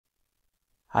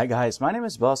Hi guys, my name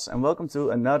is Bas and welcome to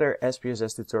another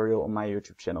SPSS tutorial on my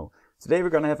YouTube channel. Today we're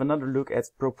going to have another look at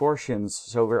proportions.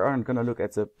 So we aren't going to look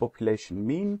at the population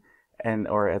mean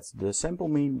or at the sample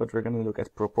mean, but we're going to look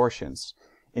at proportions.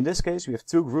 In this case we have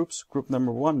two groups, group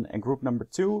number 1 and group number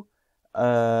 2,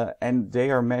 and they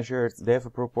are measured, they have a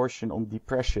proportion on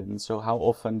depression, so how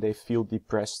often they feel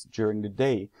depressed during the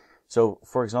day. So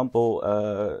for example,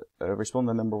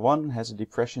 respondent number 1 has a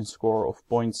depression score of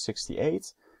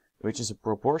 0.68. which is a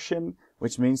proportion,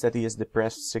 which means that he is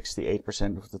depressed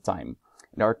 68% of the time.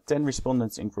 There are 10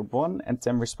 respondents in group 1 and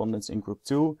 10 respondents in group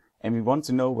 2, and we want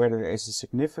to know whether there is a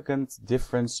significant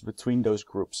difference between those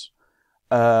groups.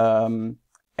 And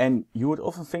you would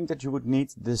often think that you would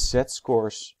need the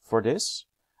z-scores for this.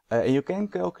 And you can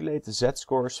calculate the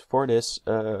z-scores for this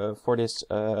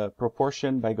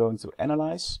proportion by going to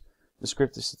Analyze,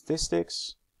 Descriptive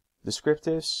Statistics,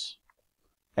 Descriptives,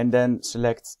 and then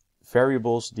select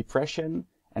Variables Depression,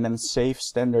 and then save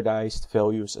standardized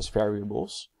values as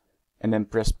variables, and then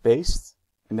press Paste,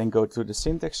 and then go to the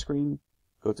syntax screen,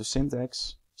 go to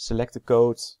Syntax, select the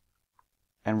code,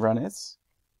 and run it,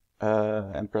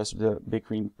 and press the big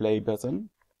green play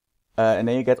button, and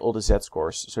then you get all the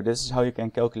z-scores. So this is how you can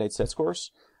calculate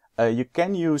z-scores. You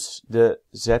can use the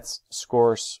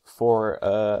z-scores for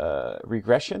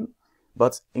regression,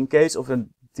 but in case of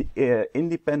an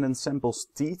independent samples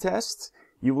t-test,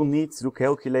 you will need to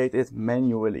calculate it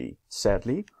manually,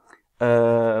 sadly.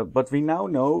 But we now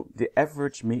know the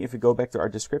average mean. If we go back to our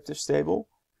descriptives table,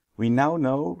 we now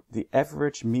know the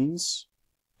average means.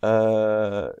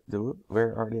 Where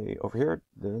are they? Over here?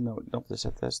 No, not the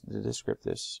z-test, the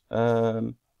descriptives.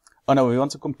 Oh no, we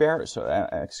want to compare. So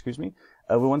excuse me.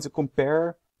 We want to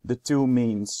compare the two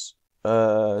means.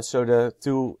 So the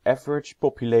two average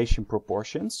population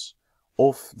proportions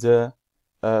of the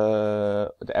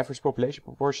average population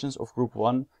proportions of group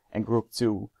 1 and group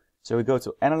 2. So we go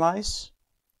to Analyze,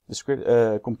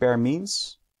 compare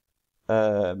means,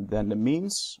 then the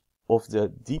means of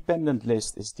the dependent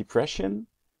list is depression,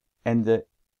 and the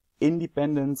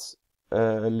independent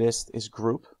list is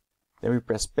group. Then we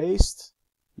press Paste,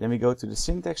 then we go to the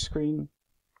syntax screen,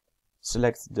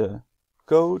 select the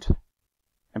code,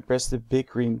 and press the big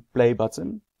green play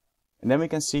button. And then we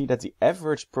can see that the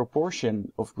average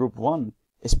proportion of group 1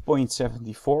 is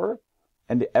 0.74,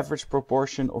 and the average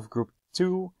proportion of group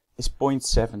 2 is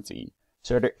 0.70.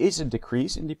 So there is a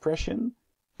decrease in depression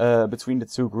between the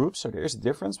two groups, so there is a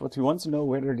difference, but we want to know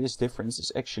whether this difference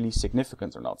is actually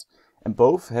significant or not. And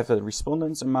both have a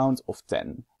respondents amount of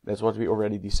 10. That's what we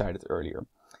already decided earlier.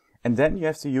 And then you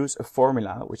have to use a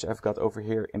formula, which I've got over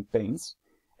here in Paint,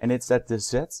 and it's that the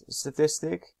Z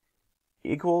statistic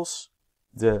equals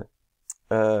the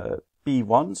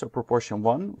P1, so proportion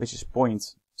 1, which is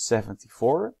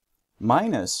 0.74,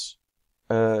 minus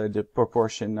the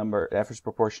proportion number, average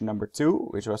proportion number 2,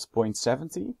 which was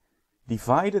 0.70,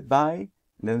 divided by,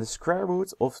 and then the square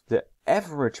root of the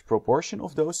average proportion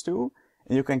of those two,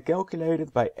 and you can calculate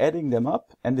it by adding them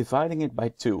up and dividing it by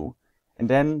 2. And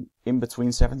then in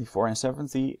between 74 and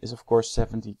 70 is of course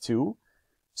 72.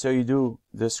 So you do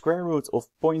the square root of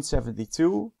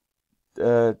 0.72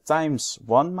 times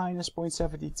 1 minus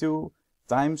 0.72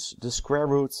 times the square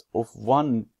root of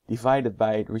 1 divided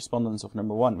by the respondents of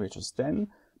number 1, which was 10,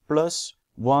 plus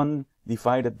 1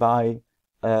 divided by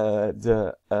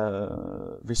the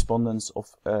respondents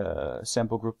of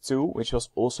sample group 2, which was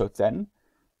also 10.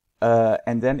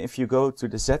 And then if you go to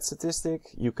the Z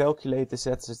statistic, you calculate the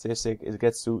Z statistic, it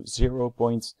gets to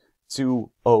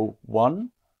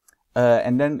 0.201.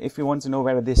 And then if you want to know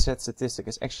whether this Z statistic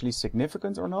is actually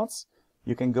significant or not,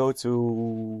 you can go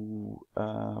to,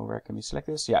 where can we select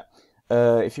this? Yeah.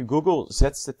 If you Google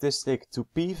Z statistic to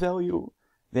p-value,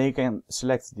 then you can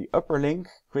select the upper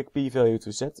link, quick p-value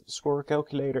to Z-score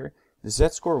calculator. The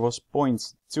Z-score was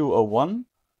 0.201.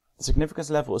 The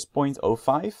significance level is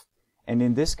 0.05. And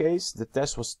in this case, the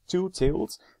test was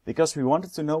two-tailed because we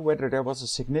wanted to know whether there was a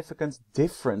significant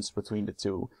difference between the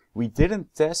two. We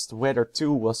didn't test whether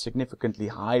 2 was significantly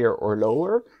higher or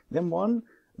lower than 1.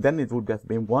 Then it would have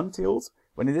been one-tailed.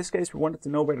 But in this case, we wanted to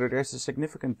know whether there's a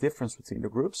significant difference between the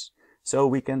groups. So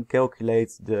we can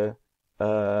calculate it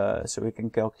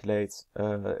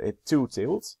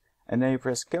two-tailed. And then you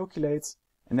press Calculate.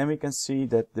 And then we can see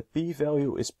that the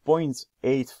p-value is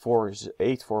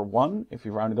 0.841 if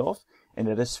you round it off. And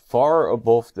that is far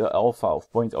above the alpha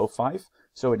of 0.05.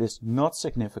 So it is not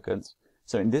significant.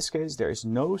 So in this case, there is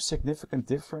no significant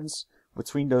difference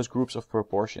between those groups of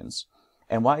proportions.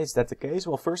 And why is that the case?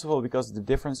 Well, first of all, because the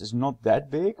difference is not that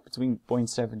big between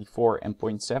 0.74 and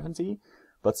 0.70.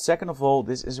 But second of all,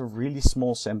 this is a really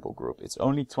small sample group. It's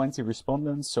only 20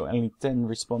 respondents, so only 10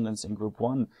 respondents in group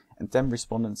 1 and 10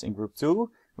 respondents in group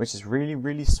 2, which is really,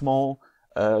 really small.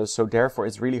 So therefore,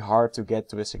 it's really hard to get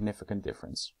to a significant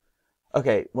difference.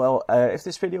 Okay, well, if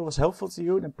this video was helpful to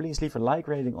you, then please leave a like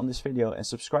rating on this video and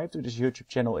subscribe to this YouTube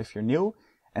channel if you're new.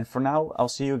 And for now, I'll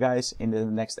see you guys in the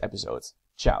next episode.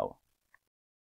 Ciao.